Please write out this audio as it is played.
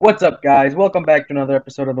What's up, guys? Welcome back to another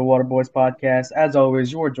episode of the Water Boys podcast. As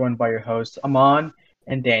always, you are joined by your hosts, Aman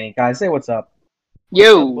and Danny. Guys, say what's up. What's up,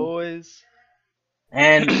 Yo, boys?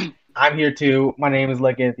 And I'm here too. My name is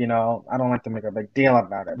Lickett. I don't like to make a big deal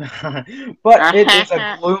about it. But it is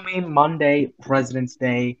a gloomy Monday, President's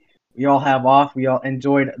Day. We all have off. We all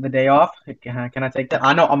enjoyed the day off. Can I take that?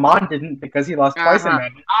 I know Aman didn't because he lost twice in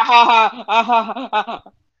Madden.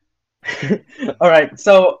 All right,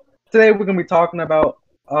 so today we're going to be talking about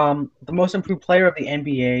the most improved player of the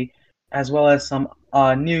NBA, as well as some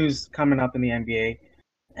news coming up in the NBA.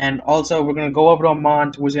 And also, we're going to go over to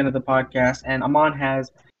Aman towards the end of the podcast. And Aman has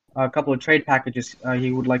a couple of trade packages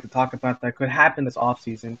he would like to talk about that could happen this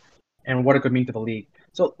offseason and what it could mean to the league.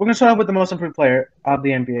 So we're going to start off with the most improved player of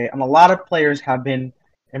the NBA. And a lot of players have made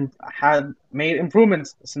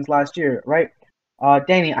improvements since last year, right?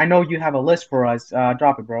 Danny, I know you have a list for us.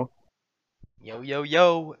 Drop it, bro. Yo, yo,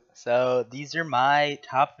 yo. So, these are my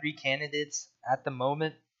top three candidates at the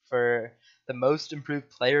moment for the Most Improved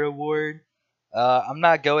Player Award. I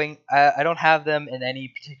don't have them in any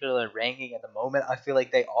particular ranking at the moment. I feel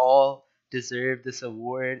like they all deserve this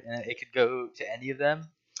award and it could go to any of them.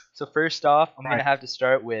 So, first off, I'm going to Right. have to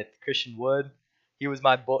start with Christian Wood. He's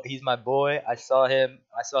my boy. I saw him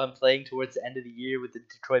playing towards the end of the year with the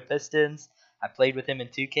Detroit Pistons. I played with him in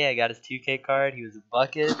 2K. I got his 2K card. He was a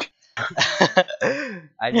bucket.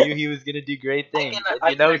 I knew he was gonna do great things.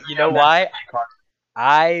 And you know why?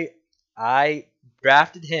 I I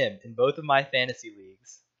drafted him in both of my fantasy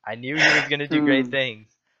leagues. I knew he was gonna do great things.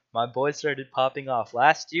 My boy started popping off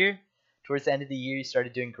last year. Towards the end of the year, he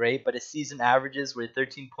started doing great, but his season averages were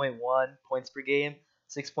 13.1 points per game,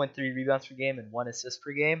 6.3 rebounds per game, and 1 assist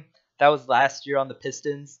per game. That was last year on the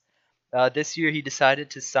Pistons. This year, he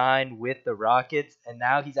decided to sign with the Rockets, and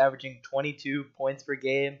now he's averaging 22 points per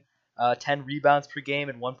game, 10 rebounds per game,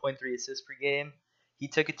 and 1.3 assists per game. He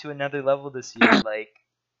took it to another level this year. Like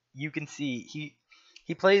you can see,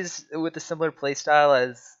 he plays with a similar play style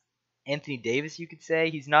as Anthony Davis. You could say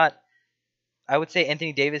he's not. I would say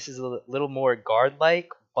Anthony Davis is a little more guard-like,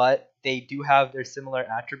 but they do have their similar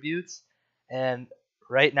attributes. And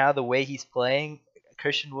right now, the way he's playing,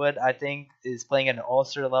 Christian Wood, I think, is playing at an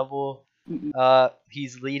all-star level.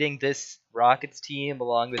 He's leading this Rockets team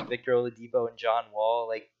along with Victor Oladipo and John Wall.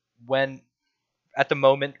 Like when at the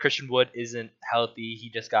moment Christian Wood isn't healthy,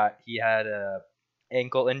 he had a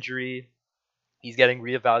ankle injury. He's getting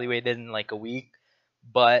reevaluated in like a week.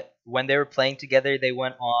 But when they were playing together,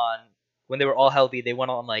 when they were all healthy, they went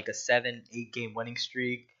on like a 7-8 game winning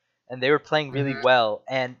streak, and they were playing really well.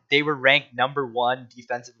 And they were ranked number one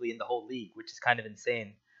defensively in the whole league, which is kind of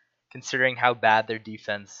insane, considering how bad their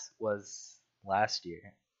defense was last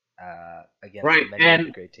year against Right, many of the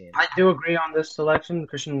and great teams. I do agree on this selection.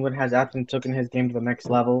 Christian Wood has absolutely taken his game to the next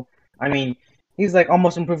level. I mean, he's like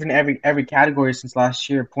almost improved in every category since last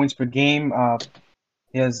year. Points per game,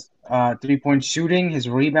 his 3-point shooting, his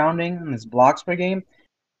rebounding, and his blocks per game.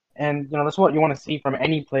 And that's what you want to see from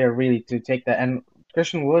any player really to take that. And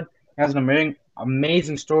Christian Wood has an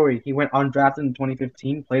amazing story. He went undrafted in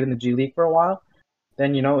 2015, played in the G League for a while.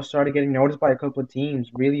 Then started getting noticed by a couple of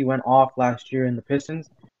teams. Really went off last year in the Pistons,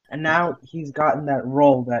 and now he's gotten that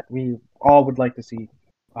role that we all would like to see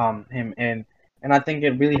him in. And I think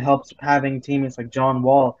it really helps having teammates like John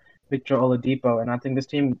Wall, Victor Oladipo, and I think this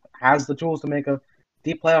team has the tools to make a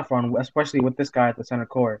deep playoff run, especially with this guy at the center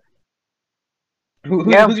court.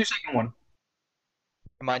 Yeah. Who's your second one?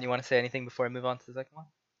 Come on, you want to say anything before I move on to the second one?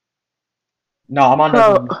 No, Amon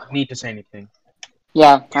So- doesn't need to say anything.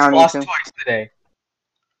 yeah, I He's don't lost need twice today.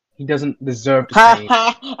 He doesn't deserve to say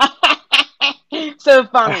anything. to. So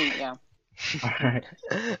funny, yeah. All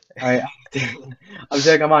right. I'm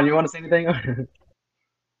saying, Amon, you want to say anything?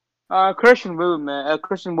 Christian Wood, man.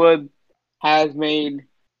 Christian Wood has made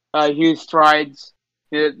huge strides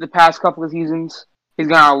the past couple of seasons. He's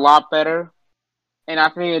gotten a lot better, and I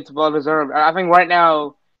think it's well deserved. I think right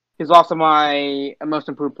now he's also my most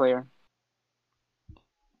improved player.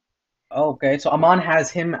 Okay, so Amon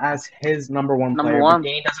has him as his number one Number player, one. but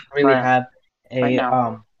Danny doesn't really Right. have a Right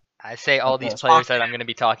now. I say all these Okay. players that I'm going to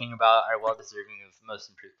be talking about are well deserving of most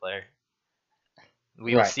improved player.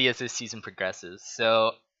 We will Right. see as this season progresses.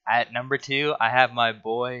 So at number 2, I have my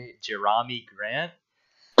boy Jerami Grant.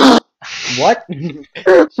 What? What?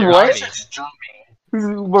 Jerami.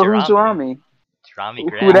 Who's Jeremy? Jerami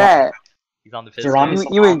Grant. Who that? He's on the Pistons.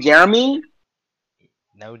 Jerami? You and Jeremy?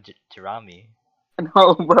 No, Jerami.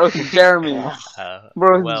 No, bro, it's Jeremy.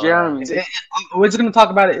 Bro, it's well, Jeremy. We're just gonna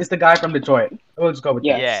talk about it. It's the guy from Detroit. We'll just go with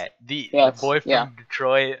Yes. Yeah, the Yes, boy from yeah.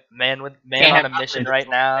 Detroit, man Can't on a have mission nothing.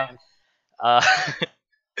 right now.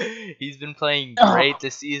 He's been playing great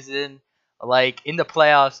this season. Like in the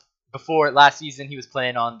playoffs before last season, he was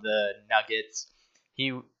playing on the Nuggets.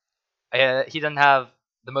 He doesn't have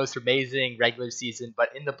the most amazing regular season,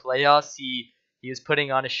 but in the playoffs, he was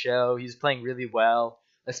putting on a show. He was playing really well,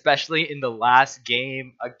 especially in the last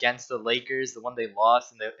game against the Lakers, the one they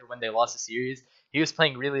lost, and when they lost the series. He was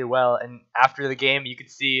playing really well, and after the game, you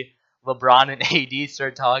could see LeBron and AD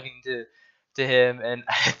start talking to him, and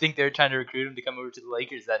I think they were trying to recruit him to come over to the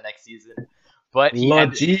Lakers that next season. But he Love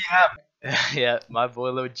ended, GM. yeah, my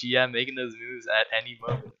boy Lil GM making those moves at any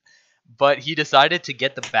moment. But he decided to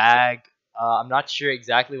get the bag. I'm not sure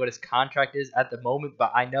exactly what his contract is at the moment,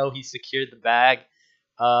 but I know he secured the bag.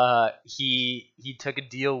 He took a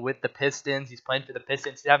deal with the Pistons. He's playing for the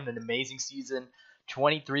Pistons. He's having an amazing season.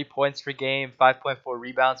 23 points per game, 5.4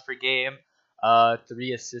 rebounds per game,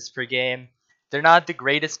 3 assists per game. They're not the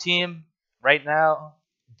greatest team right now,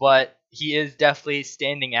 but he is definitely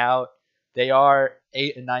standing out. They are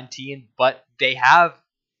 8-19, but they have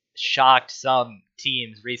shocked some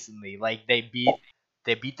teams recently. Like they beat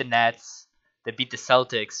the Nets, they beat the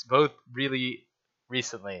Celtics, both really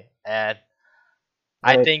recently. And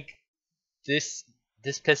I Right. think this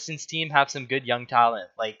this Pistons team have some good young talent.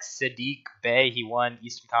 Like Sadiq Bey, he won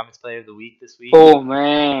Eastern Conference Player of the Week this week. Oh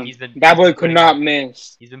man, He's been that he's boy been could putting not on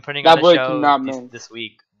miss. he's been putting on That a boy could show not this, miss. this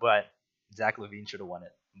week, but Zach LaVine should have won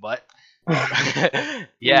it. But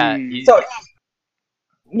yeah, Mm. So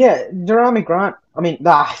yeah, Jeremy Grant. I mean, you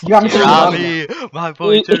got me saying his name. Jeremy, my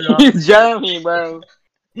boy Jeremy. He's Jeremy, bro.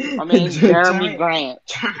 I mean, it's Jeremy Grant.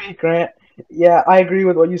 Jeremy Grant. Yeah, I agree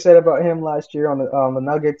with what you said about him last year on the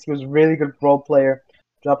Nuggets. He was a really good role player,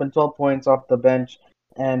 dropping 12 points off the bench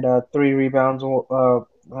and 3 rebounds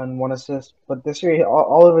and 1 assist. But this year,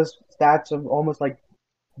 all of his stats have almost like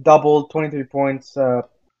doubled: 23 points,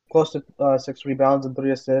 close to 6 rebounds and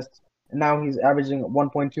 3 assists. And now he's averaging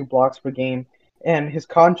 1.2 blocks per game. And his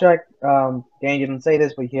contract, Dan, you didn't say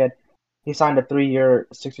this, but he signed a 3-year,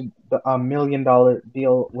 $60 million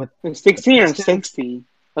deal with It's the 16 or Pistons. 60?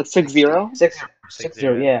 That's 6-0?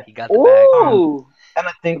 6-0, yeah. He got the bag. Ooh, And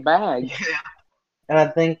I the think, bag. yeah, and I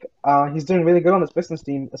think he's doing really good on this Pistons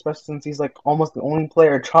team, especially since he's like almost the only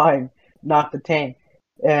player trying not to tank.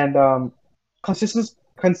 And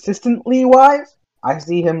consistently wise, I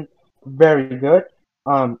see him very good.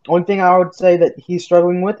 Only thing I would say that he's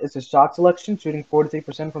struggling with is his shot selection, shooting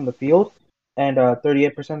 43% from the field and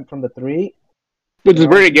 38% from the three. Which is You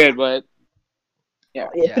know, pretty good, but yeah.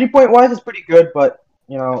 Yeah. 3-point wise is pretty good, but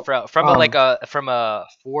you know, From a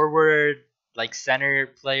forward like center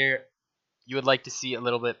player, you would like to see a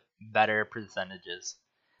little bit better percentages.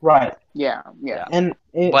 right. Yeah. And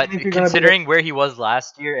But if you're gonna be considering where he was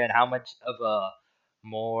last year and how much of a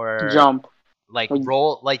more Jump. like Like-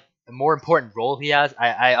 role, like a more important role he has,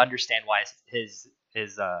 I understand why his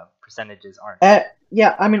percentages aren't.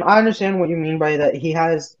 yeah, I mean, I understand what you mean by that. He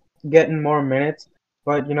has getting more minutes,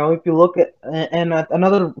 but you know, if you look at and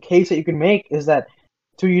another case that you can make is that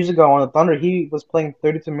 2 years ago on the Thunder, he was playing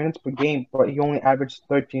 32 minutes per game, but he only averaged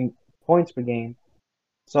 13 points per game.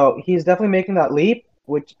 So he's definitely making that leap,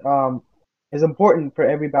 which is important for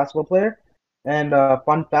every basketball player. And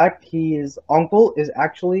fun fact, his uncle is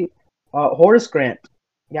actually Horace Grant.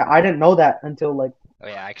 Yeah, I didn't know that until like Oh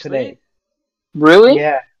yeah, actually, today. Really?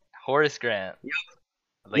 Yeah, Horace Grant,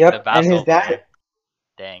 like yep, the and basketball his dad. player.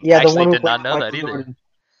 Dang, Yeah, the actually one who did played not with know that Michael either. Jordan.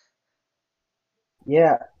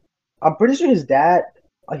 Yeah, I'm pretty sure his dad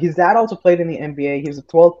also played in the NBA. He was a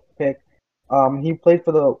 12th pick. He played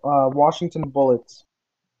for the Washington Bullets.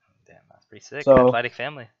 Damn, that's pretty sick. So- Athletic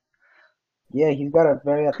family. Yeah, he's got a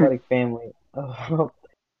very athletic family.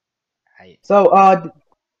 I, So,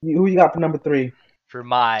 who you got for number 3? for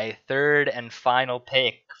my third and final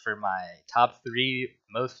pick for my top 3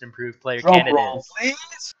 most improved player Drum roll, candidates,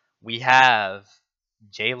 please. we have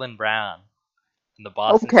Jaylen Brown from the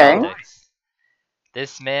Boston Okay. Celtics.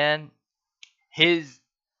 This man, his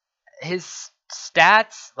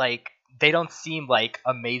stats, like, they don't seem like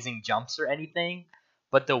amazing jumps or anything,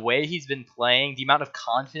 but the way he's been playing, the amount of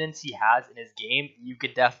confidence he has in his game, you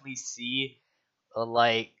could definitely see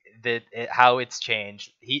like how it's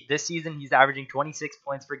changed. This season he's averaging 26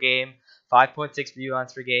 points per game, 5.6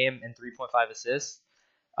 rebounds per game, and 3.5 assists.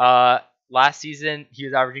 Last season he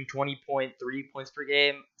was averaging 20.3 points per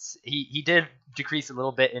game. He did decrease a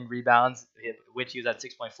little bit in rebounds, which he was at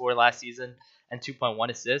 6.4 last season, and 2.1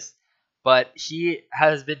 assists. But he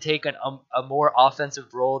has been taking a more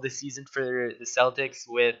offensive role this season for the Celtics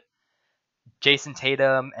with Jason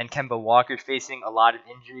Tatum and Kemba Walker facing a lot of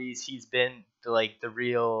injuries. He's been the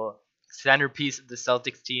real centerpiece of the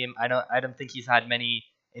Celtics team. I don't think he's had many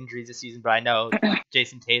injuries this season, but I know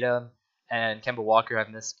Jason Tatum and Kemba Walker have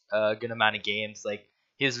missed a good amount of games. Like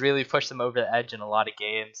He's really pushed them over the edge in a lot of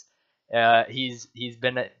games. He's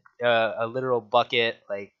been a literal bucket.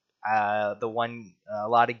 Like a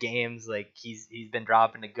lot of games, like he's been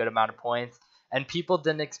dropping a good amount of points, and people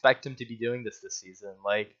didn't expect him to be doing this season.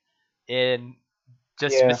 Like in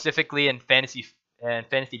just Yeah. specifically in fantasy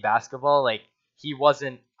basketball, like he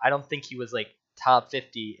wasn't. I don't think he was like top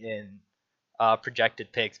 50 in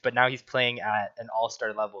projected picks, but now he's playing at an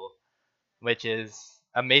all-star level, which is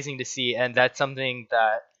amazing to see, and that's something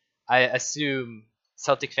that I assume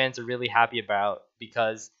Celtic fans are really happy about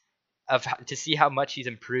because to see how much he's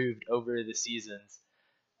improved over the seasons,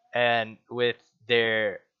 and with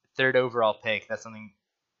their third overall pick, that's something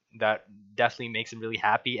that definitely makes him really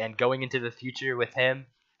happy. And going into the future with him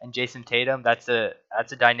and Jason Tatum, that's a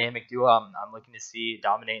dynamic duo I'm looking to see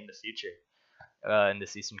dominate in the future in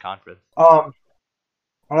the Eastern Conference.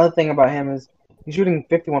 Another thing about him is he's shooting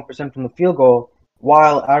 51% from the field goal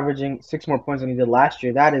while averaging 6 more points than he did last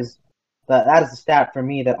year. That is the stat for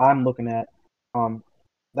me that I'm looking at.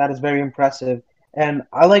 That is very impressive, and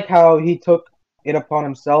I like how he took it upon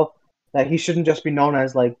himself that he shouldn't just be known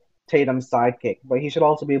as like Tatum's sidekick, but he should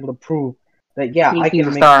also be able to prove that I He's a can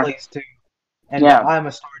make star. plays too, and Yeah. that I'm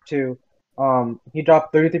a star too. He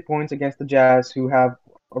dropped 33 points against the Jazz, who have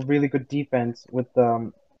a really good defense with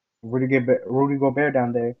Rudy Gobert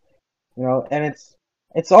down there. And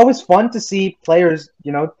it's always fun to see players,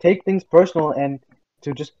 take things personal and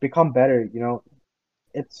to just become better.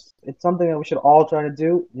 It's something that we should all try to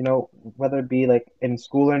do. Whether it be like in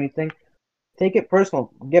school or anything, take it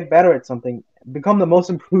personal, get better at something, become the most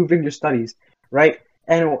improved in your studies, right?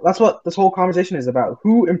 And that's what this whole conversation is about.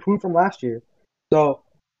 Who improved from last year? So,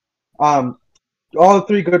 all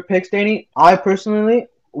 3 good picks, Danny. I personally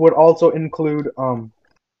would also include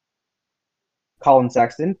Colin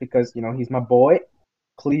Sexton because he's my boy,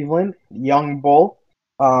 Cleveland young bull.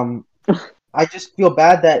 I just feel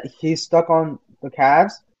bad that he's stuck on the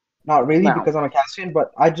Cavs. Not really No. because I'm a Cavs fan,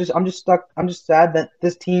 but I'm just stuck. I'm just sad that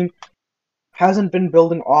this team hasn't been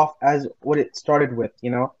building off as what it started with.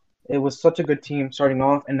 It was such a good team starting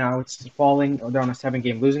off, and now it's falling. They're on a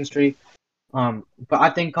 7-game losing streak. But I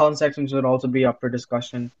think Colin Sexton should also be up for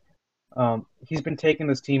discussion. He's been taking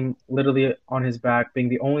this team literally on his back, being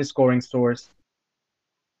the only scoring source.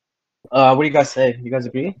 What do you guys say? You guys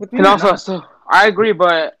agree with me? And also, so I agree,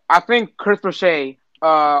 but I think Chris Boucher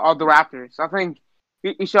of the Raptors, I think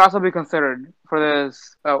he should also be considered for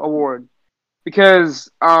this award because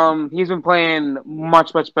he's been playing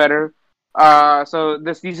much better. So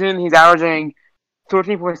this season he's averaging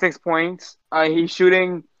 13.6 points. He's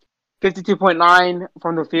shooting 52.9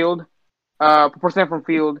 from the field, percent from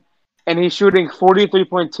field, and he's shooting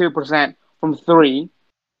 43.2% from 3.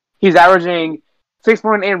 He's averaging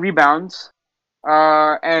 6.8 rebounds,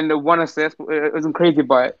 and 1 assist. It wasn't crazy,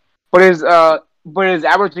 but is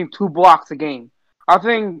averaging 2 blocks a game. I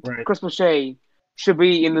think Right. Chris Boucher should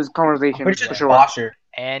be in this conversation Pretty sure for it's sure. Bosher.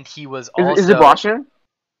 And he was also Is it Bosher?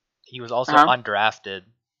 he was also Uh-huh. undrafted.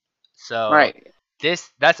 So Right.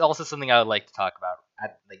 that's also something I would like to talk about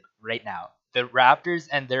right now. The Raptors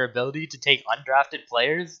and their ability to take undrafted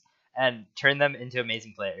players and turn them into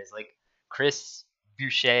amazing players, like Chris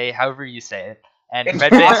Boucher, however you say it, and It's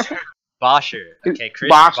Fred Van Bosher. Bosher. Okay, Chris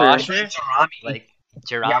Bosher. Bosher, Jerami. like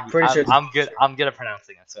Yeah, Jerami. I'm pretty sure it's I'm good. I'm good at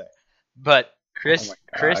pronouncing. I swear. But Chris Oh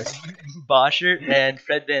my gosh. Bosher and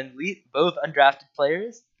Fred Van Vliet, both undrafted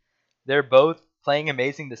players, they're both playing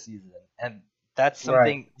amazing this season, and that's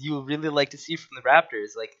something you really like to see from the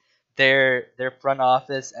Raptors. Like their front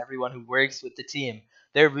office, everyone who works with the team,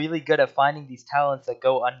 they're really good at finding these talents that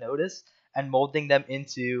go unnoticed and molding them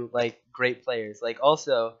into like great players. Like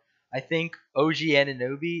also, I think OG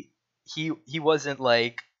Anunoby, he wasn't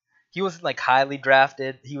like highly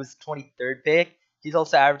drafted. He was 23rd pick. He's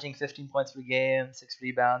also averaging 15 points per game, 6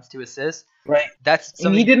 rebounds, 2 assists. Right. That's And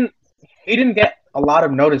something. he didn't get a lot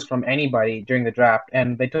of notice from anybody during the draft,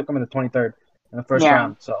 and they took him in the 23rd in the first Yeah.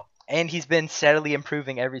 round. So And he's been steadily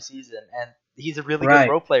improving every season, and he's a really Right.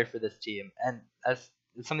 good role player for this team. And that's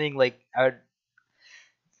something like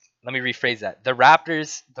let me rephrase that. The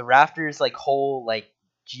Raptors like whole like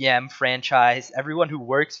GM franchise, everyone who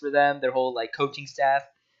works for them, their whole like coaching staff,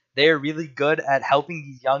 they're really good at helping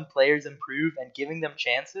these young players improve and giving them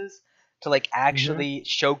chances to like actually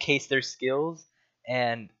showcase their skills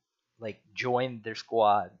and like join their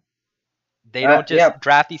squad. They don't just yeah.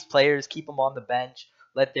 draft these players, keep them on the bench,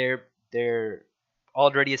 let their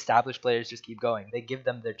already established players just keep going. They give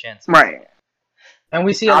them their chances. Right. And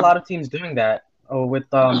we see a lot of teams doing that with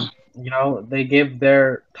they give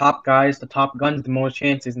their top guys, the top guns, the most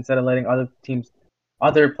chances instead of letting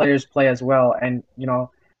other players play as well. And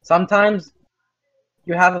sometimes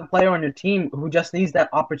you have a player on your team who just needs that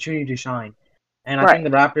opportunity to shine. And I Right. think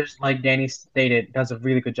the Raptors, like Danny stated, does a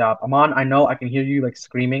really good job. Amon, I know I can hear you like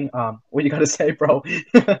screaming. What you gotta say, bro?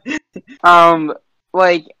 Um,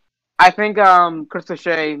 like I think Chris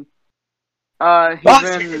O'Shea, he's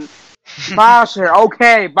Boston! been Bosher.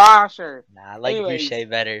 Okay, Bosher. Nah, I like Anyways, Boucher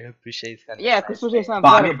better. Boucher's kind of yeah, a Chris nice Boucher sounds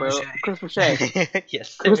Bobby better, bro. Boucher. Chris Boucher. name.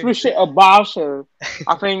 Yes, Chris sir. Boucher, a Bosher,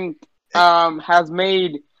 I think has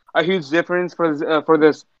made a huge difference for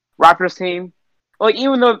this Raptors team. Like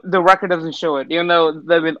even though the record doesn't show it, even though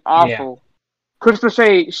they've been Yeah. awful, Chris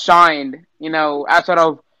Boucher shined. You know, outside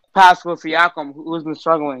of Pascal Siakam, who's been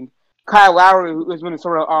struggling, Kyle Lowry, who's been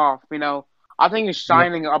sort of off. You know, I think he's Yep.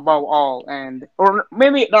 shining above all, or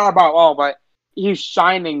maybe not above all, but he's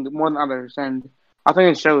shining more than others, and I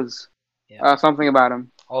think it shows Yeah. something about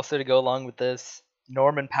him. Also, to go along with this,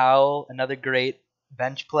 Norman Powell, another great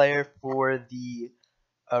bench player for the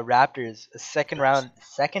Raptors, a second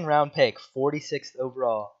round pick, 46th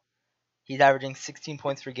overall. He's averaging 16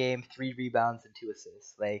 points per game, 3 rebounds, and 2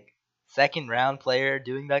 assists. Like second round player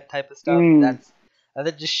doing that type of stuff.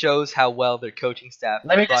 That just shows how well their coaching staff.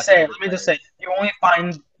 Let me just say, you only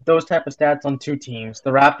find those type of stats on two teams,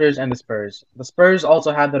 the Raptors and the Spurs. The Spurs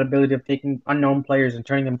also have that ability of taking unknown players and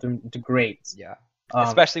turning them into greats. Yeah. Um,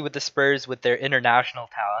 Especially with the Spurs, with their international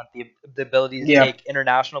talent, the ability to Yeah. take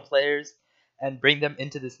international players and bring them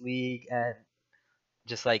into this league and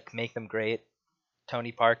just like make them great.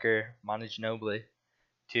 Tony Parker, Manu Ginobili,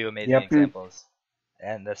 two amazing Yep. examples,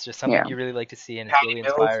 and that's just something Yeah. you really like to see, and it's Patty really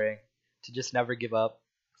Mills. inspiring to just never give up.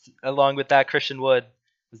 Along with that, Christian Wood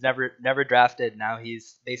was never drafted. Now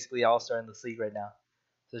he's basically all star in this league right now,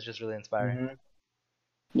 so it's just really inspiring. mhm.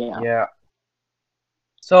 Yeah. Yeah.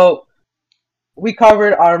 So we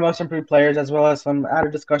covered our most improved players as well as some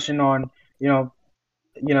added discussion on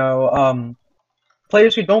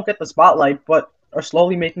players who don't get the spotlight but are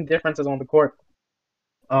slowly making differences on the court.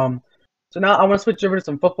 So now I want to switch over to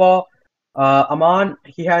some football. Amon,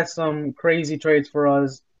 he has some crazy trades for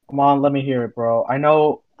us. Amon, let me hear it, bro. I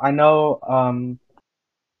know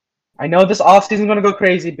this offseason is gonna go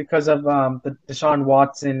crazy because of the Deshaun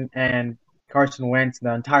Watson and Carson Wentz,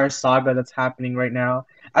 the entire saga that's happening right now,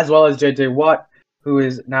 as well as JJ Watt, who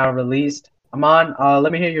is now released. Amon,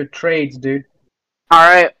 let me hear your trades, dude. All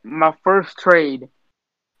right, my first trade.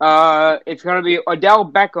 It's gonna be Odell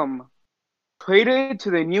Beckham traded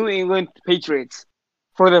to the New England Patriots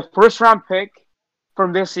for the first round pick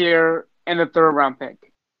from this year and the third round pick.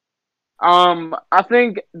 I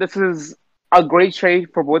think this is a great trade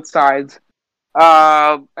for both sides,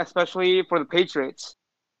 especially for the Patriots,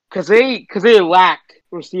 because they lack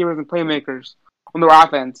receivers and playmakers on their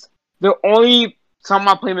offense. Their only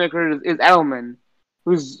somehow playmaker is Edelman,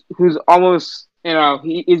 who's almost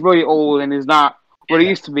he's really old and is not what he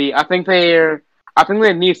used to be. I think they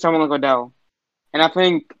need someone like Odell, and I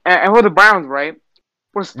think and for the Browns, right?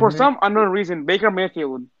 For Mhm. some unknown reason, Baker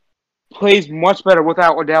Mayfield plays much better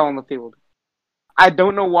without Odell on the field. I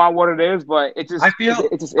don't know what it is, but it just I feel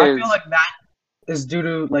is. like that is due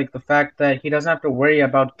to like the fact that he doesn't have to worry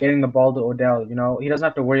about getting the ball to Odell. You know, he doesn't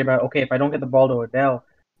have to worry about, okay, if I don't get the ball to Odell,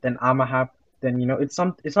 then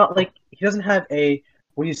it's not like he doesn't have a,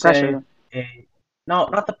 what do you say, Pressure.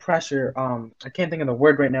 not the pressure. I can't think of the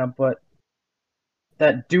word right now, but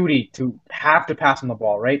that duty to have to pass on the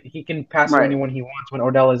ball, right? He can pass to Right. anyone he wants when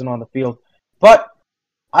Odell isn't on the field. But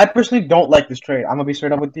I personally don't like this trade. I'm gonna be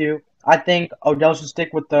straight up with you. I think Odell should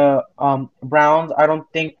stick with the Browns. I don't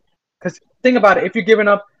think, because think about it.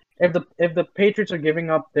 If the Patriots are giving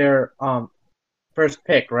up their first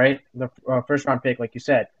pick, right, the first round pick, like you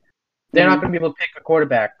said, they're not gonna be able to pick a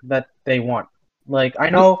quarterback that they want. Like I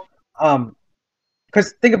know,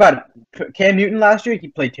 because think about it. Cam Newton last year, he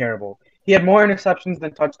played terrible. He had more interceptions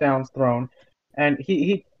than touchdowns thrown, and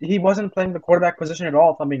he wasn't playing the quarterback position at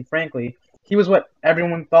all. If I'm being frankly, he was what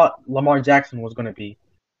everyone thought Lamar Jackson was going to be.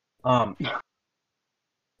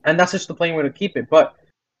 And that's just the plain way to keep it. But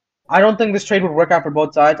I don't think this trade would work out for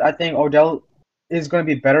both sides. I think Odell is going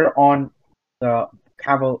to be better on the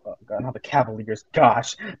not the Cavaliers.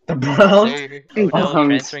 Gosh, the Browns. Odell Um,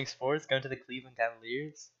 transferring sports, going to the Cleveland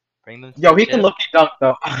Cavaliers, bring them. To Yo, the he can chip. look dunk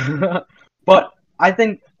though. But I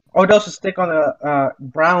think Odell should stick on the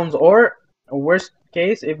Browns, or worst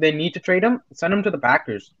case, if they need to trade him, send him to the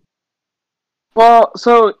Packers. Well,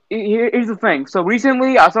 so here's the thing. So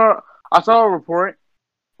recently, I saw a report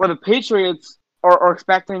where the Patriots are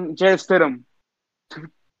expecting Jarrett Stidham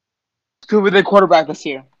to be the quarterback this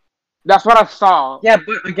year. That's what I saw. Yeah,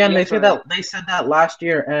 but again, they said Yesterday. that last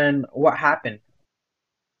year, and what happened?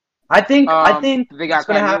 I think They got what's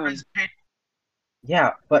gonna Cam happen Newton. is,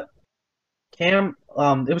 yeah, but Cam,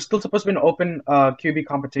 it was still supposed to be an open QB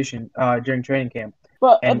competition during training camp,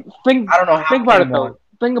 But and think I don't know how think about Cam it won. though.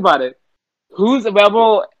 Think about it. Who's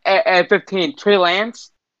available at 15? Trey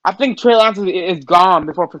Lance. I think Trey Lance is gone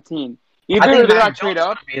before 15. I Either think they got Mac to trade Jones is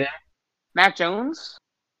up. gonna be there. Mac Jones.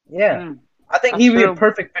 Yeah, I think That's he'd be a true.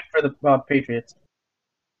 perfect fit for the Patriots.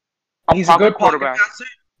 A He's a pocket good pocket quarterback. passer.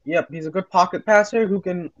 Yep, he's a good pocket passer who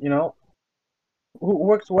can, who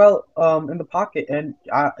works well in the pocket, and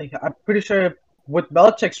I'm pretty sure with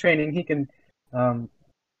Belichick's training he can,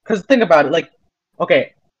 because think about it, like,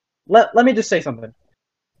 okay, let me just say something.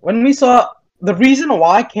 When we saw the reason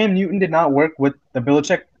why Cam Newton did not work with the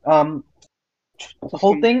Belichick the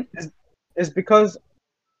whole thing is because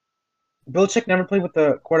Belichick never played with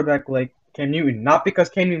the quarterback like Cam Newton. Not because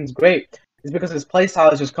Cam Newton's great, it's because his play style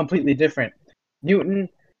is just completely different. Newton,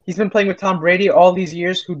 he's been playing with Tom Brady all these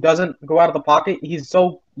years, who doesn't go out of the pocket. He's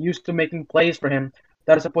so used to making plays for him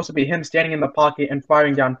that it's supposed to be him standing in the pocket and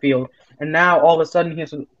firing downfield. And now all of a sudden he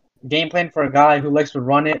has a game plan for a guy who likes to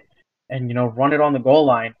run it and run it on the goal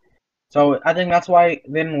line. So I think that's why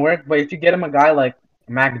it didn't work. But if you get him a guy like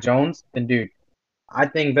Mac Jones, then dude, I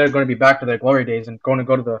think they're going to be back to their glory days and going to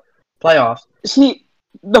go to the playoffs. See,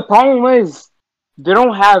 the problem is they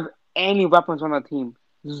don't have any weapons on the team.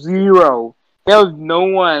 Zero. There's no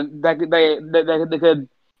one that they could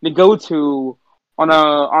go to on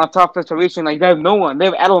a tough situation. Like there's no one. They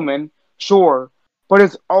have Edelman, sure, but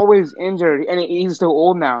it's always injured and he's still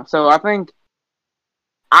old now. So I think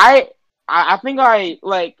I think I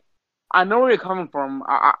know where you're coming from.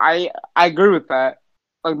 I agree with that,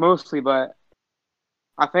 like mostly, but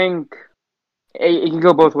I think it can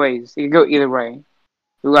go both ways. It can go either way.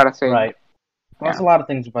 You gotta say. Right. Well, that's a lot of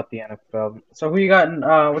things about the NFL. So who you got in,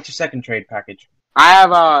 what's your second trade package? I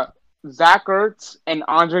have Zach Ertz and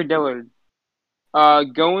Andre Dillard. Zach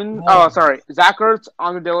Ertz,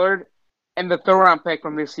 Andre Dillard, and the third round pick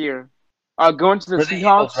from this year. Going to the For Seahawks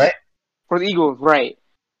Eagles, right? for the Eagles, right?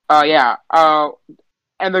 Yeah.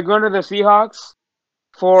 And they're going to the Seahawks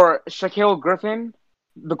for Shaquille Griffin,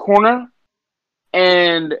 the corner,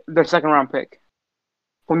 and their second round pick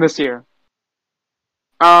from this year.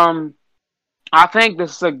 I think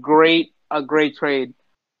this is a great trade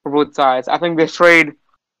for both sides. I think this trade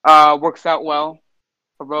works out well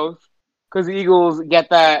for both because the Eagles get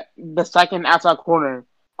the second outside corner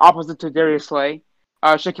opposite to Darius Slay.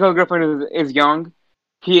 Shaquille Griffin is young,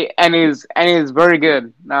 he is very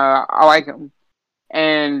good. I like him,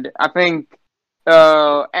 and I think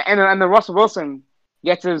and the Russell Wilson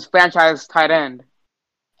gets his franchise tight end,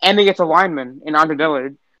 and he gets a lineman in Andre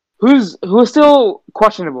Dillard, who's still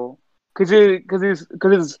questionable because he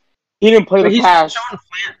didn't play But the he's pass. showing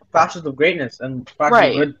flashes of greatness and flashes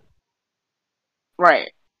Right. of good.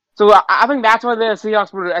 Right. So I think that's why the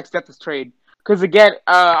Seahawks would accept this trade because they get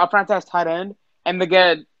a franchise tight end and they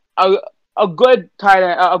get a good tight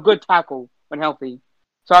end, a good tackle when healthy.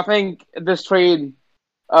 So I think this trade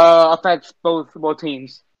affects both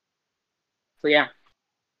teams. So yeah.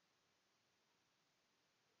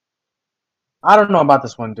 I don't know about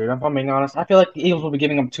this one, dude. If I'm being honest, I feel like the Eagles will be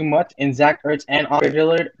giving up too much in Zach Ertz and Andre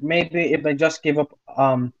Dillard. Maybe if they just give up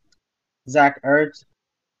Zach Ertz,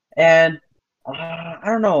 and I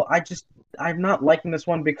don't know. I'm not liking this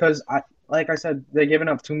one because like I said, they're giving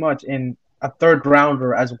up too much in a third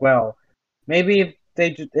rounder as well. Maybe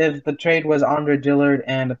if the trade was Andre Dillard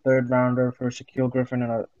and a third rounder for Shaquille Griffin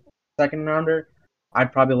and a second rounder,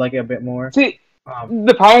 I'd probably like it a bit more. See,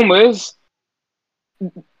 the problem is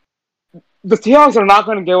the Seahawks are not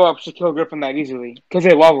going to give up Shaquille Griffin that easily because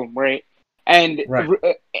they love him, right? And Right.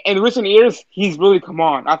 in recent years, he's really come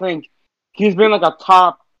on. I think he's been like a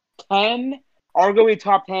top 10, arguably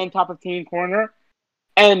top 10, top 15 corner,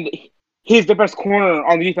 and he's the best corner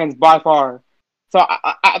on the defense by far. So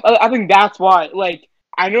I think that's why. Like,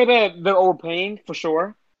 I know that they're overpaying for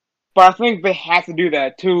sure, but I think they have to do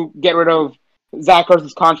that to get rid of Zach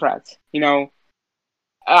Ertz's contract.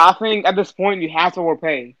 I think at this point you have to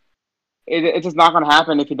overpay. It's just not going to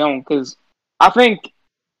happen if you don't. Because I think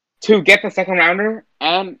to get the second rounder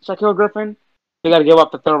and Shaquille Griffin, they got to give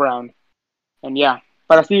up the third round. And yeah,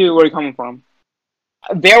 but I see where you're coming from.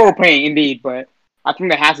 They were paying indeed, but I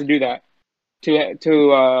think they have to do that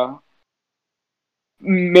to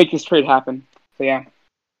make this trade happen. So yeah.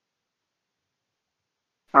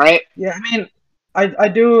 All right. Yeah, I mean, I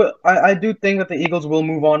do think that the Eagles will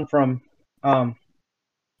move on from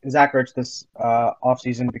Zach Ertz this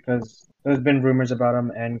offseason because there's been rumors about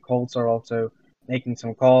him, and Colts are also making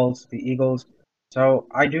some calls to the Eagles. So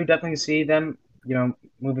I do definitely see them,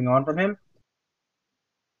 moving on from him.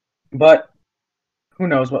 But who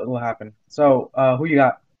knows what will happen. So who you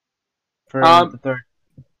got for the third?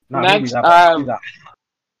 Not Next, who's out, but who's out.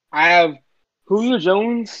 I have Julio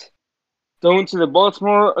Jones going to the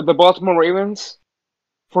Baltimore Ravens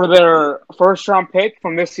for their first round pick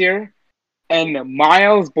from this year, and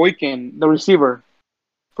Miles Boykin, the receiver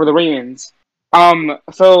for the Ravens.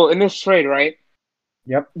 So in this trade, right,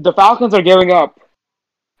 Yep. the Falcons are giving up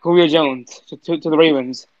Julio Jones to the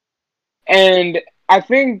Ravens, and I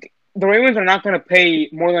think the Ravens are not going to pay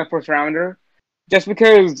more than a first rounder, just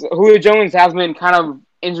because Julio Jones has been kind of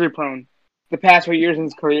injury prone the past 3 years in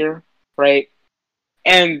his career, right?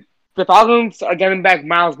 And the Falcons are getting back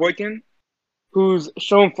Miles Boykin, who's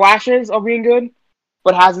shown flashes of being good,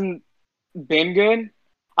 but hasn't been good.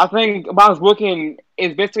 I think Miles Boykin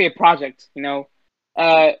is basically a project.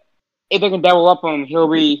 If they can develop him, he'll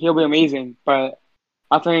be amazing. But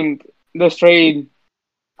I think this trade,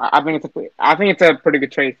 I think it's a pretty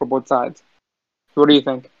good trade for both sides. What do you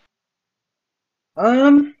think?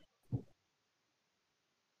 I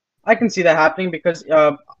can see that happening because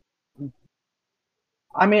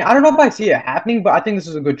I mean, I don't know if I see it happening, but I think this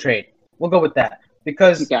is a good trade. We'll go with that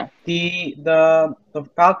because Okay. the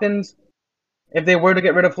Falcons, if they were to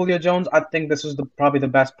get rid of Julio Jones, I think this was probably the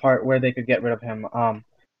best part where they could get rid of him.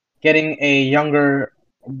 Getting a younger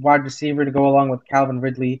wide receiver to go along with Calvin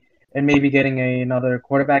Ridley, and maybe getting another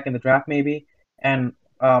quarterback in the draft, maybe, and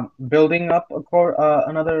building up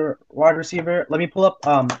another wide receiver. Let me pull up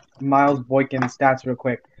Miles Boykin's stats real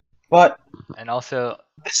quick. But And also,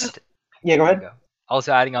 yeah, go ahead.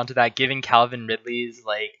 Also adding on to that, giving Calvin Ridley's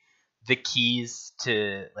like the keys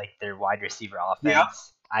to like their wide receiver offense. Yeah.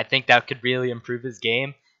 I think that could really improve his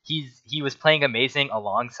game. He was playing amazing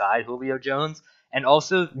alongside Julio Jones, and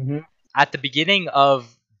also at the beginning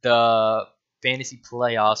of the fantasy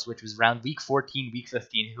playoffs, which was around week 14, week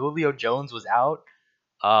 15, Julio Jones was out,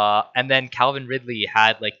 and then Calvin Ridley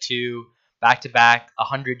had like 2 back-to-back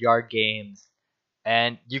 100-yard games.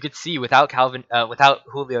 And you could see without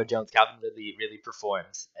Julio Jones, Calvin Ridley really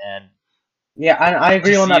performs. And yeah, I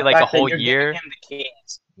agree on that. Like fact a whole that you're year. Giving him the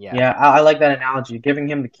keys. Yeah, I like that analogy. Giving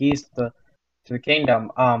him the keys to the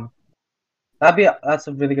kingdom. That's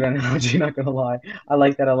a really good analogy. Not gonna lie, I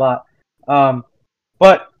like that a lot.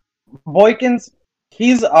 But Boykins,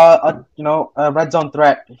 he's a red zone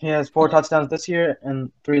threat. He has 4 touchdowns this year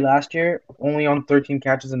and 3 last year, only on 13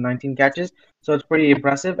 catches and 19 catches. So it's pretty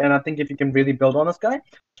impressive, and I think if you can really build on this guy,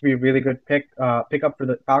 it's be a really good pickup for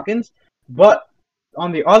the Falcons. But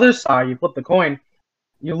on the other side, you flip the coin,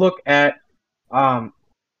 you look at the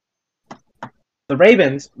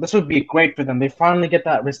Ravens. This would be great for them. They finally get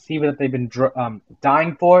that receiver that they've been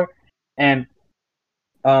dying for, and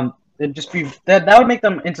it'd just be that would make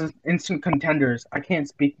them instant contenders. I can't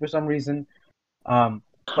speak for some reason,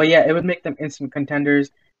 but yeah, it would make them instant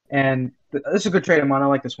contenders, and this is a good trade, Amon. I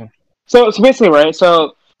like this one. So basically, right?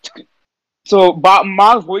 So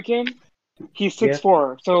Miles Boykin, he's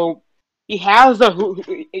 6'4", so he has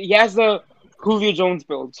the Julio Jones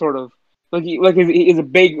build, sort of. He's a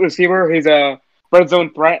big receiver. He's a red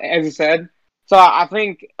zone threat, as you said. So I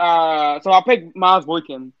think I'll pick Miles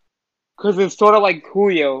Boykin because it's sort of like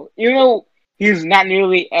Julio, even though he's not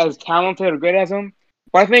nearly as talented or good as him.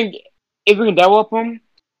 But I think if we can develop him,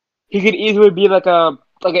 he could easily be like a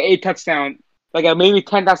 8 touchdown, like a maybe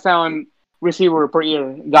 10 touchdown receiver per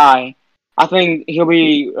year guy. I think he'll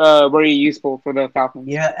be very useful for the Falcons.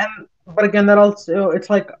 Yeah, but again, that also it's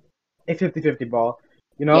like a 50-50 ball.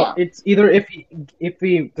 It's either if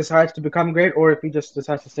he decides to become great or if he just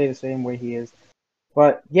decides to stay the same way he is.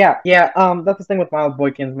 But yeah. That's the thing with Miles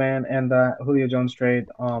Boykins, man, and the Julio Jones trade.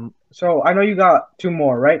 So I know you got 2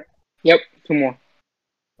 more, right? Yep, 2 more.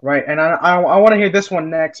 Right, and I want to hear this one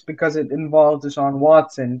next because it involves Deshaun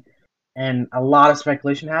Watson and a lot of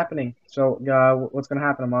speculation happening. So what's gonna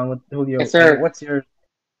happen, Amon, with Julio? Yes, sir. What's your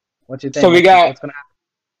thing? So what's gonna happen?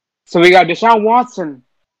 So we got Deshaun Watson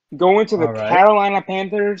going to the Carolina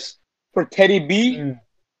Panthers for Teddy B.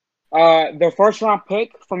 Their first round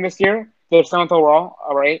pick from this year, their 7th overall.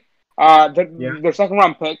 All right. Their second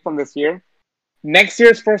round pick from this year, next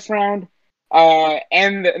year's first round,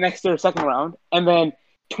 and next year's second round, and then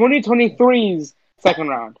 2023's second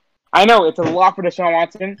round. I know it's a lot for Deshaun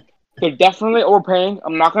Watson. They're definitely overpaying.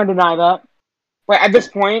 I'm not going to deny that. But at this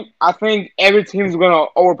point, I think every team's going to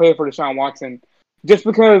overpay for Deshaun Watson. Just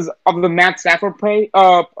because of the Matt Stafford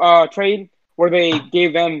trade where they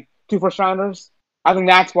gave them 2 first rounders. I think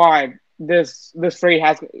that's why this trade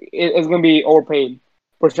is going to be overpaid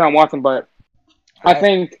for Deshaun Watson. But I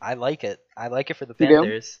think I like it. I like it for the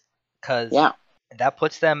Panthers because that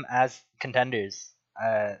puts them as contenders.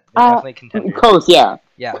 They're definitely contenders. Close, yeah.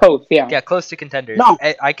 Close, yeah. Yeah, close to contenders. No.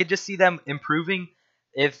 I could just see them improving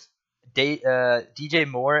if DJ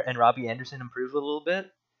Moore and Robbie Anderson improve a little bit.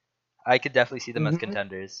 I could definitely see them as Mhm.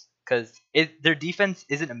 contenders because their defense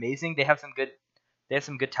isn't amazing. They have some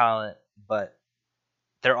good talent, but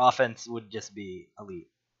their offense would just be elite.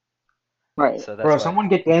 Right. So that's Bro, why. someone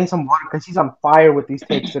get Danny some water because he's on fire with these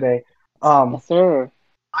takes today. Yes, sir.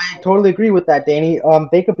 I totally agree with that, Danny.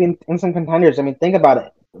 They could be in some contenders. I mean, think about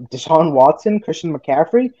it: Deshaun Watson, Christian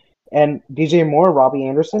McCaffrey, and DJ Moore, Robbie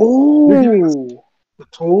Anderson. They're giving us Ooh. the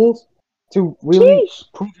tools to really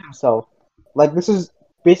Sheesh. prove himself. Like this is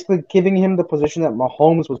basically giving him the position that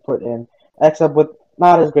Mahomes was put in, except with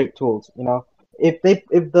not as great tools. You know, if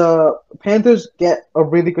the Panthers get a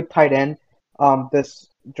really good tight end, this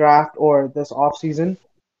draft or this offseason,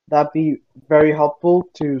 that'd be very helpful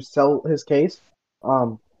to sell his case.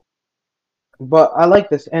 Um, but I like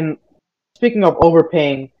this. And speaking of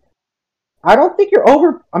overpaying, I don't think you're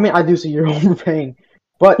over. I mean, I do see you're overpaying,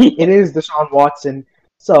 but it is Deshaun Watson,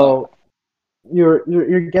 so you're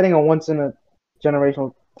getting a once in a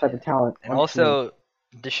generational type of talent. And on your team. also,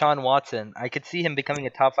 Deshaun Watson, I could see him becoming a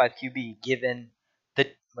top 5 QB given the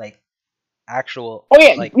actual Oh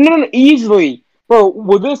yeah, no, easily, bro.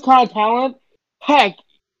 With this kind of talent, heck,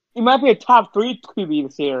 he might be a top 3 QB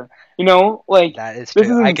this year. You know, like that is this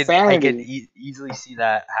true. is I could insanity. easily see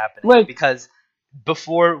that happening Like- because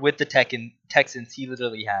before with the Texans, he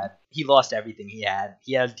lost everything he had.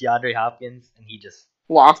 He had DeAndre Hopkins, and he just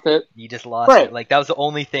Lost it. lost Right. it. Like that was the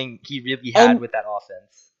only thing he really had And- with that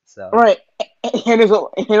offense. So Right, and it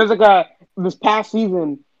was like this past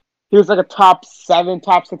season, he was like a top 7,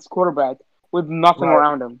 top 6 quarterback with nothing Right.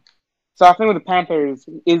 around him. So I think with the Panthers,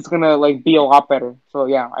 it's gonna like be a lot better. So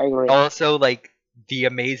yeah, I agree. also like the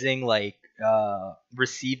amazing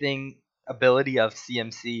receiving ability of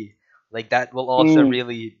CMC. Like that will also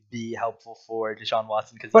really be helpful for Deshaun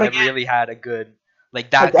Watson because he But never again- really had a good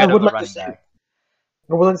that I good of would a like to running say- back.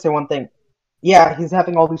 I would like to say one thing. Yeah, he's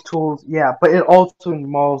having all these tools. Yeah, but it also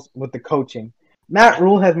involves with the coaching. Matt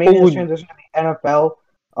Rule has made his transition to the NFL.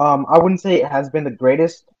 I wouldn't say it has been the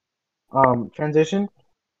greatest transition,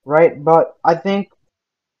 right? But I think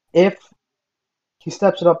if he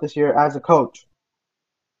steps it up this year as a coach,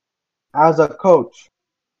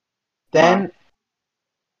 then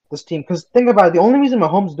this team. Because think about it, the only reason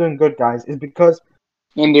Mahomes is doing good, guys, is because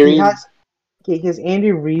And he has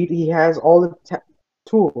Andy Reid. He has all the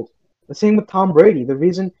tools. The same with Tom Brady. The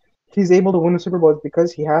reason he's able to win a Super Bowl is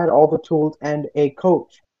because he had all the tools and a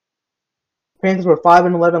coach. Panthers were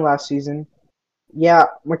 5-11 last season. Yeah,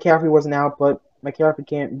 McCaffrey wasn't out, but McCaffrey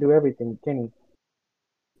can't do everything, can he?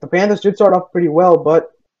 The Panthers did start off pretty well,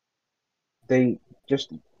 but they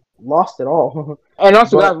just lost it all. And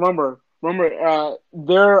also, But- guys, remember,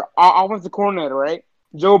 their offensive coordinator, right?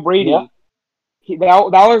 Joe Brady. Yeah.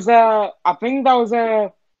 That was I think that was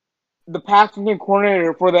the passing game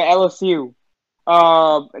coordinator for the LSU.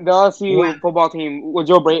 The LSU When? football team with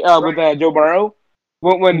Joe Brady, with Joe Burrow.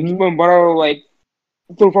 When Mhm. when Burrow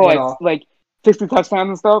threw for Went off. 60 touchdowns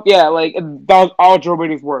and stuff. Yeah, that was all Joe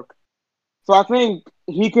Brady's work. So I think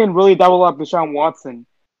he can really double up Deshaun Watson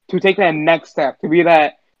to take that next step to be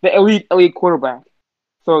the elite quarterback.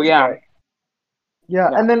 So yeah, Right. Yeah,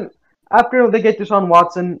 Yeah. and then after they get Deshaun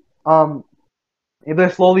Watson, if they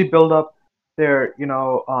slowly build up their,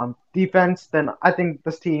 defense, then I think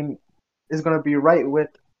this team is going to be right with,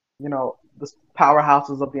 the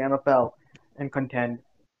powerhouses of the NFL and contend.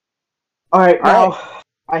 All right, now,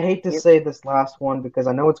 I hate to Yep. say this last one because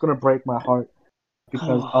I know it's going to break my heart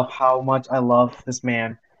because of how much I love this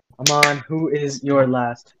man. Aman, who is your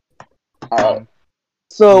last? Alright.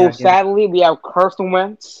 So Yeah, give it- sadly, we have Carson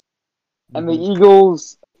Wentz and the Mhm.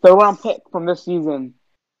 Eagles' third-round pick from this season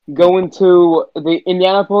going to the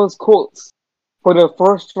Indianapolis Colts for the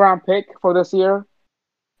first-round pick for this year,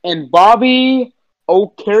 and Bobby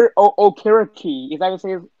Okereke. Is that how you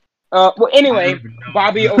say his? Well, anyway, I don't even know.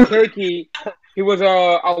 Bobby Okereke. He was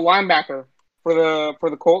a linebacker for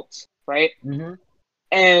the Colts, right? Mhm.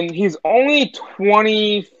 And he's only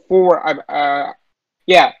 24.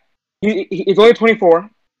 Yeah, he's only 24.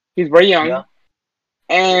 He's very young, Yeah.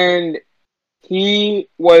 and he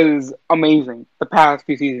was amazing the past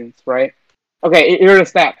few seasons, right? Okay, here are the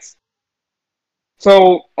stats.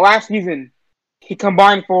 So last season, he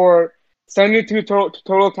combined for 72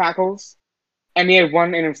 total tackles, and he had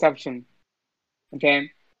 1 interception.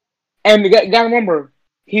 Okay, and you gotta remember,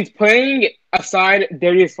 he's playing aside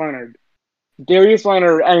Darius Leonard.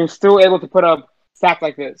 And he's still able to put up stats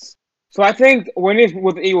like this. So I think when he's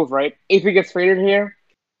with the Eagles, right, if he gets traded here,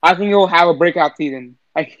 I think he'll have a breakout season,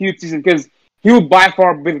 a huge season, because he will by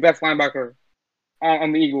far be the best linebacker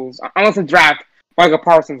on the Eagles. Unless the draft Michael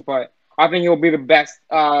Parsons, but I think he'll be the best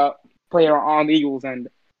player on the Eagles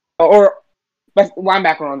or best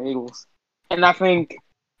linebacker on the Eagles. And I think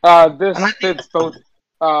And I This think, fits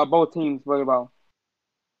both teams very well.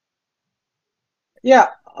 yeah,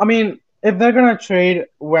 I mean, if they're gonna trade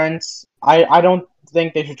Wentz, I don't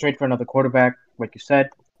think they should trade for another quarterback, like you said.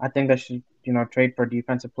 I think they should, trade for a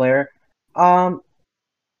defensive player. Um,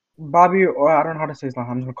 Bobby, or I don't know how to say his name.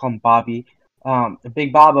 I'm just gonna call him Bobby. The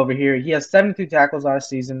Big Bob over here. He has 72 tackles last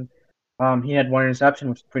season. He had one interception,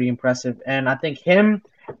 which is pretty impressive. And I think him,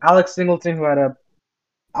 Alex Singleton, who had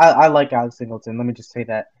I like Alex Singleton. Let me just say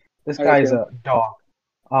that this I do guy's too. a dog.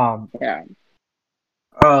 Um, Yeah.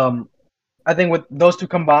 I think with those two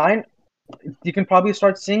combined, you can probably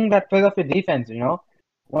start seeing that Philadelphia defense.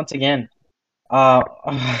 Once again. Uh,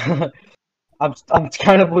 I'm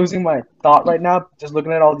kind of losing my thought right now, just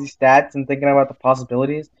looking at all these stats and thinking about the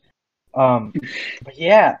possibilities. Um, but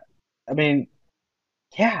yeah, I mean,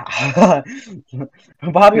 yeah,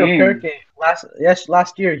 Bobby Mm. Okereke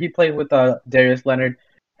last year he played with Darius Leonard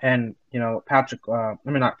and Patrick. I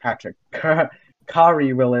mean not Patrick,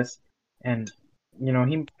 Kari Willis, and he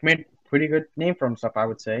made a pretty good name for himself, I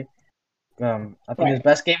would say. I think his Right.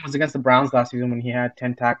 best game was against the Browns last season when he had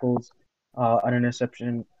 10 tackles, an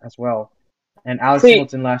interception as well. And Alex See,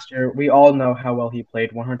 Singleton last year, we all know how well he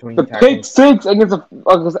played, 120 the pick tackles. six against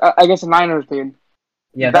the Niners, dude.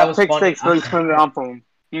 Yeah, that That was pick funny. six really turned it on for him.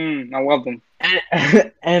 I love them.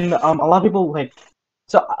 And a lot of people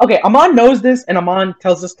so okay, Amon knows this, and Amon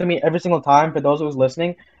tells this to me every single time. For those who's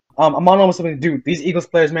listening, Amon always tells me, dude, these Eagles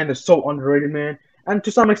players, man, they're so underrated, man. And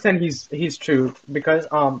to some extent, he's true because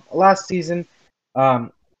last season,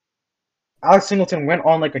 um Alex Singleton went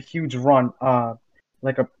on like a huge run,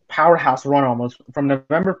 like a powerhouse run almost from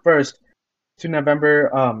November 1st to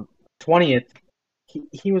November 20th.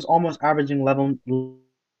 He was almost averaging 11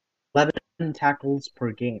 tackles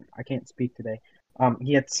per game. I can't speak today.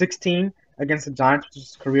 He had 16 against the Giants, which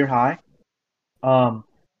is career high.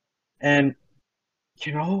 And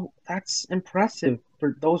that's impressive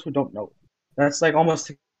for those who don't know. That's like almost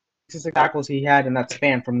 66 tackles he had in that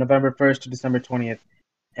span from November 1st to December 20th.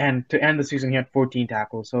 And to end the season, he had 14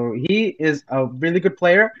 tackles. So he is a really good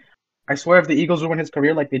player. I swear, if the Eagles ruin his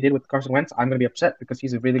career like they did with Carson Wentz, I'm gonna be upset because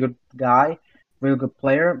he's a really good guy, really good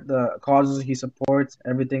player. The causes he supports,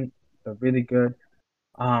 everything, are really good.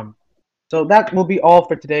 So that will be all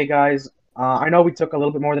for today, guys. I know we took a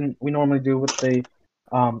little bit more than we normally do with the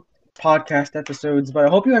podcast episodes, but I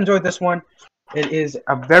hope you enjoyed this one. It is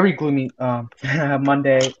a very gloomy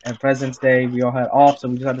Monday and President's Day. We all had off, so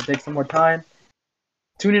we just had to take some more time.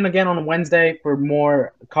 Tune in again on Wednesday for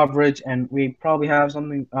more coverage, and we probably have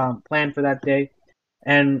something planned for that day.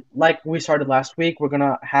 And like we started last week, we're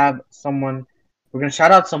gonna have someone. We're gonna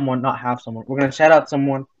shout out someone, not have someone. We're gonna shout out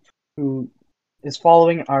someone who is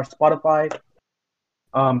following our Spotify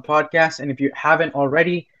podcast. And if you haven't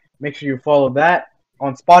already, make sure you follow that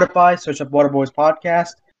on Spotify. Search up Waterboys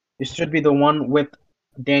Podcast. It should be the one with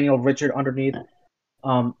Daniel Richard underneath.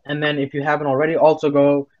 And then if you haven't already, also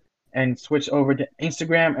go and switch over to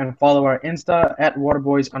Instagram and follow our Insta at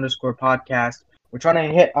Waterboys_podcast. We're trying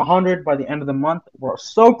to hit 100 by the end of the month. We're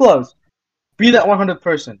so close. Be that 100th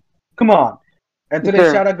person. Come on. And today's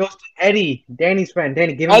Sure. shout out goes to Eddie, Danny's friend.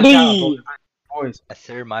 Danny, give him a shout out, Eddie. boys. Yes,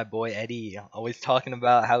 sir, my boy Eddie. Always talking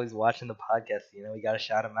about how he's watching the podcast. We gotta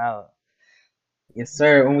shout him out. Yes,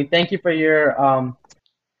 sir. And we thank you for your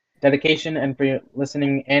dedication and for your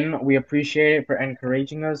listening in. We appreciate it for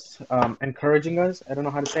encouraging us. I don't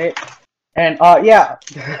know how to say it. And yeah,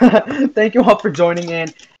 thank you all for joining in.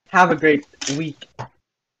 Have a great week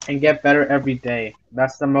and get better every day.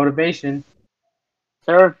 That's the motivation.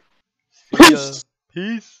 Sure. See ya.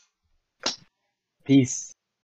 Peace. Peace.